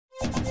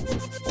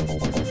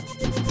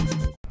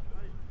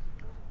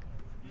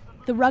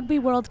The Rugby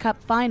World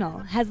Cup final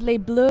has Les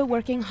Bleus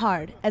working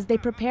hard as they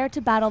prepare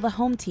to battle the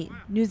home team,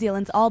 New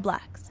Zealand's All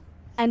Blacks.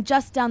 And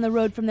just down the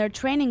road from their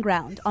training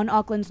ground on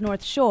Auckland's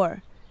North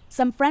Shore,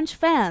 some French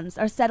fans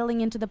are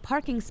settling into the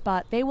parking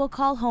spot they will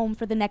call home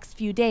for the next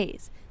few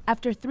days,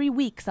 after 3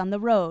 weeks on the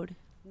road.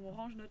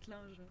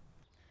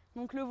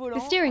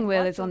 The steering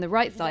wheel is on the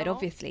right side,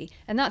 obviously,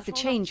 and that's a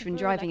change from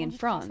driving in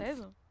France.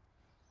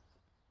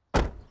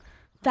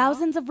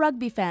 Thousands of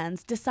rugby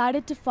fans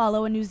decided to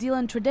follow a New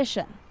Zealand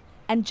tradition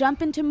and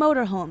jump into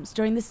motorhomes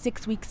during the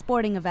 6-week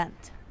sporting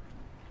event.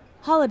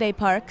 Holiday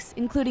parks,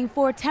 including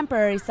 4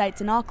 temporary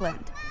sites in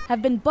Auckland, have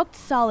been booked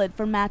solid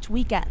for match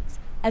weekends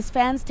as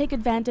fans take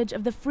advantage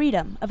of the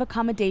freedom of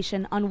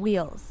accommodation on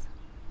wheels.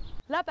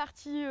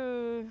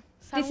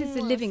 This is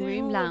the living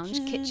room,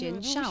 lounge,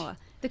 kitchen, shower,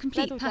 the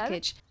complete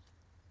package.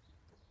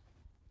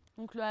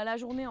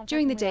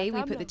 During the day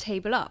we put the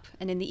table up,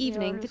 and in the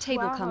evening the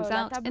table comes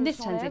out and this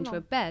turns into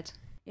a bed.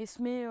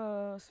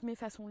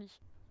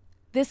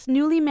 This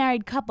newly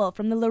married couple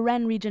from the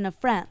Lorraine region of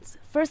France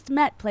first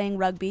met playing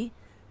rugby,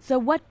 so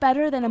what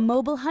better than a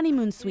mobile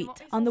honeymoon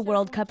suite on the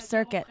World Cup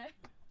circuit?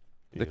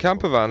 The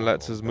campervan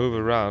lets us move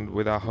around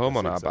with our home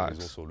on our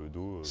backs,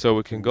 so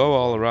we can go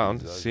all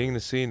around seeing the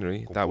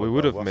scenery that we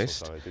would have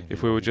missed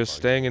if we were just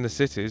staying in the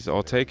cities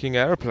or taking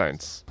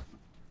airplanes.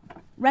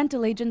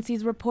 Rental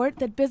agencies report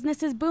that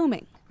business is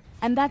booming,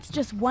 and that's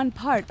just one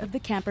part of the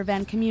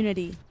campervan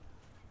community.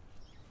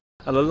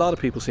 And a lot of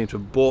people seem to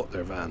have bought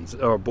their vans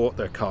or bought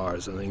their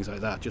cars and things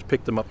like that, just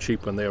picked them up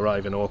cheap when they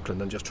arrive in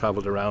Auckland and just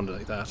travelled around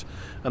like that.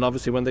 And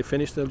obviously when they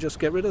finish they'll just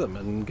get rid of them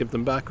and give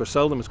them back or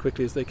sell them as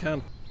quickly as they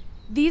can.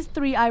 These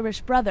 3 Irish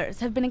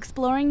brothers have been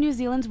exploring New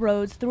Zealand's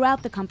roads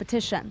throughout the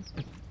competition.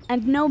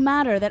 And no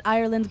matter that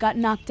Ireland got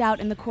knocked out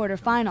in the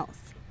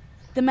quarterfinals,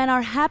 the men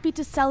are happy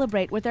to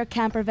celebrate with their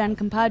campervan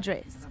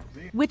compadres.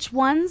 Which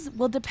ones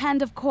will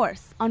depend, of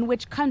course, on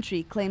which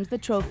country claims the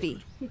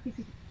trophy.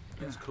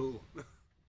 That's cool.